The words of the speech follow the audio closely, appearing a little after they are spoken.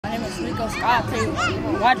Rico Scott played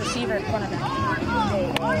wide receiver and cornerback.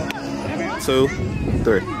 2,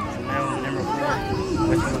 3. Number 4,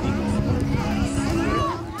 Westerville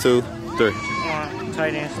Eagles. 2, 3.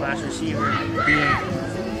 Tight end / receiver.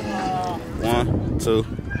 1, 2,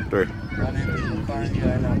 3.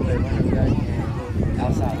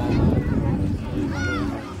 Outside line.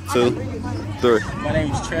 2, 3. My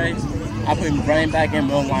name is Trey. I play running back and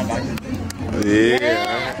middle linebacker. Yeah.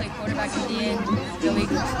 I play quarterback in the end. Go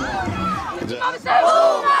Eagles. Mama said,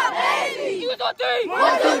 "Ooh, my baby." Eagles on 3.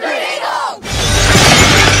 1, 2, 3, Eagles.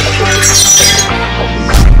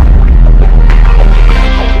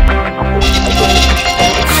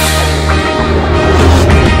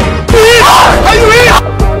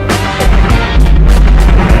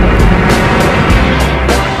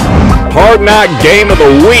 Hard knock game of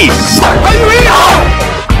the week.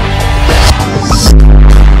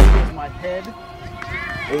 My head.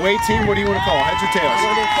 Away team, what do you want to call? Heads or tails?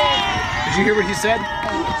 Did you hear what he said?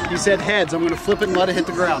 He said heads. I'm going to flip it and let it hit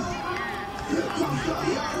the ground.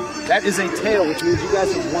 That is a tail, which means you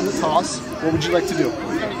guys have won the toss. What would you like to do?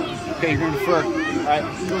 Okay, you're going to defer. All right,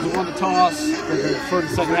 you guys have won the toss. We're going to defer to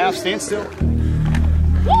the second half. Stand still.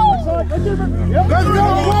 Let's go,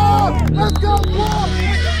 Bob! Let's go, Bob!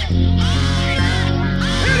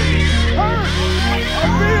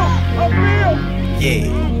 Yeah.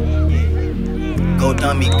 Go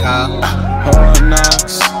dummy, Kyle. Hard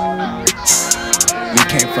knocks. We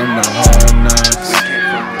came from the hard knocks.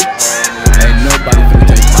 Ain't nobody finna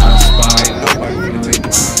take my spot.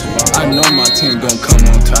 I know my team gon' come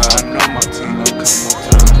on top.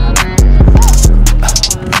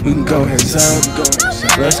 We can go heads up.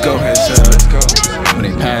 Let's go heads up. When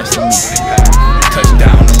they pass to me,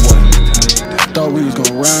 touchdown or what? Thought we was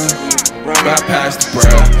gon' run. Got past the bro.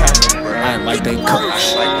 I ain't like they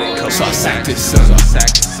coach, so I sacked this up.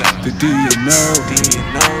 The do you know?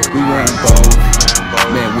 We run both.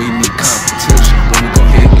 Man, we need competition. When we gon'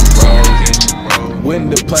 hit the road. When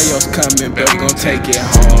the playoffs coming, baby, gon' take it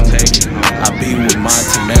home. I be with my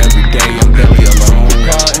team every day. I'm barely alone.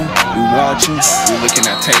 We watching, we looking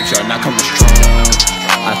at tape, y'all not coming strong.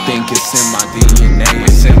 I think it's in my DNA,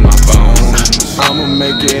 it's in my bones. I'ma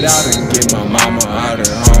make it out and get my mama out of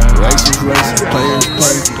home. Races, players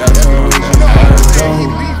play, that's always just how it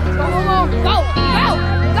goes. Go,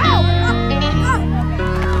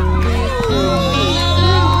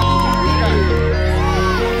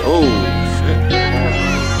 Oh, shit.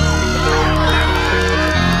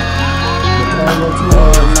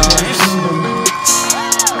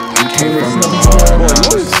 We came from the hard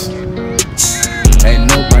knocks. Ain't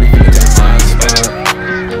nobody finna take my spot.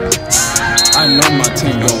 I know my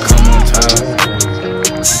team gon' come on top.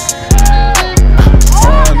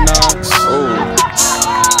 Hard knocks. Oh.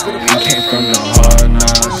 We came from the hard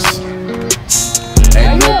knocks.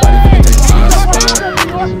 Ain't nobody finna take my spot.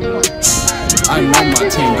 I know my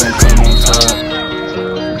team gon' come on top.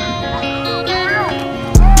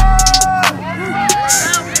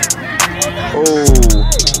 Oh.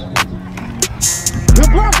 Good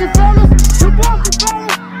blocking, fellas! Good blocking,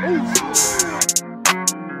 fellas!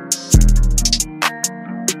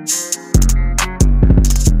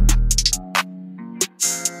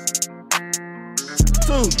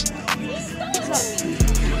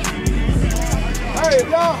 Hey,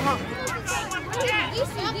 y'all!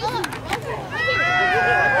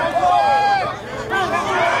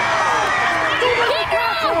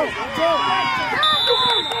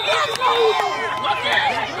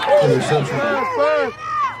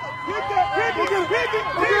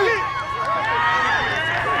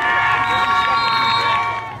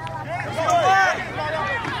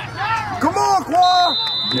 Come on, Qua!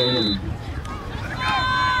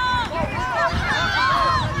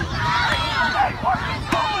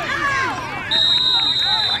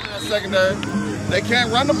 Secondary. They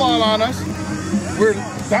can't run the ball on us. We're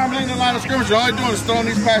dominating the line of scrimmage. All they're doing is throwing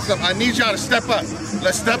these passes up. I need y'all to step up.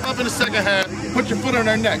 Let's step up in the second half. Put your foot on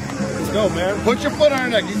their neck. Let's go, man. Put your foot on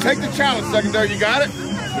their neck. You take the challenge, secondary. You got it?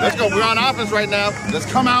 Let's go. We're on offense right now. Let's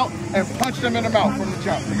come out and punch them in the mouth from the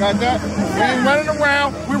jump. You got that? We ain't running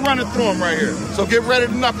around. We're running through them right here. So get ready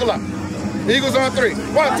to knuckle up. Eagles on 3.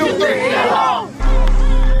 1, 2, 3.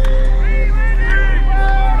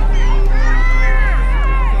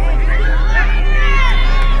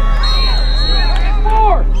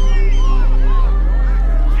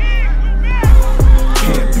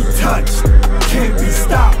 Touched, can't be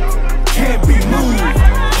stopped, can't be moved,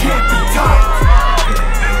 can't be topped.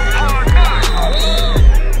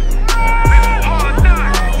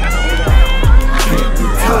 Can't be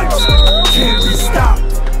touched, can't be stopped,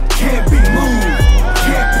 can't be moved,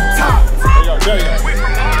 can't be topped.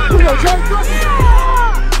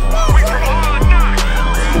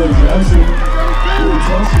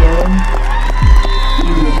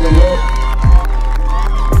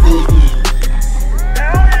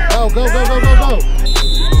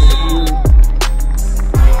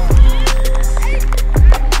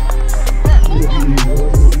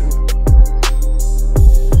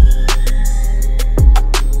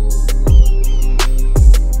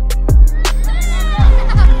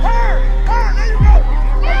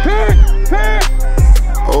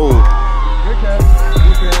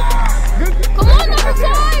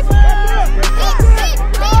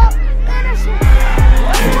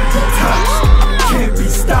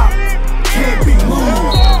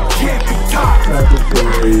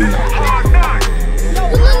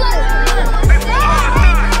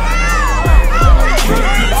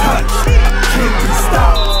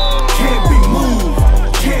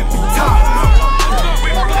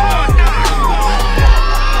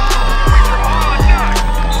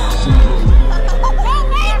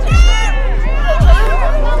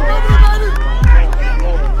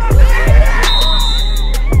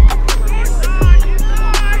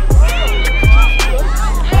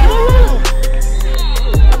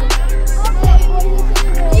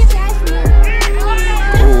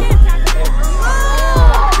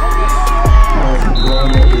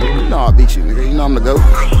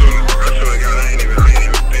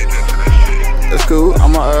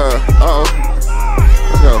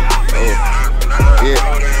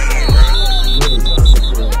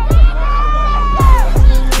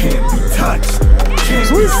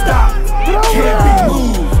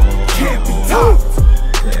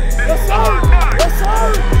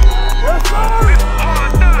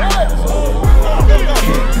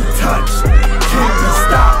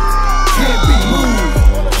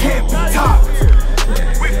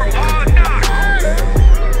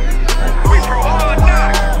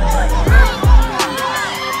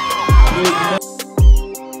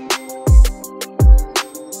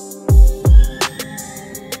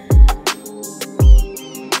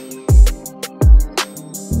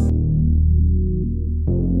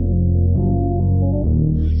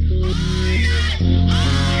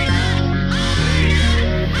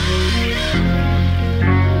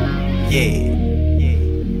 Yeah.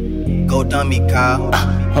 Go dummy, Kyle.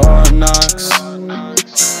 Hard knocks.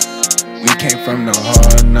 We came from the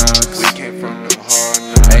hard knocks.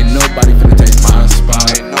 Ain't nobody finna take my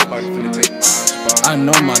spot. I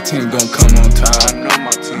know my team gon' come on top.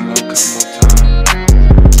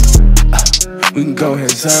 We can go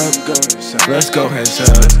heads up. Let's go heads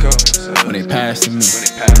up. When they pass to me,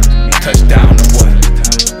 touchdown or what?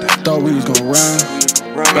 Thought we was gon' run,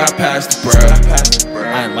 but I passed the bruh.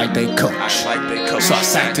 I ain't like they coach, so I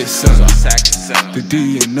sacked his son. The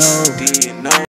D you know.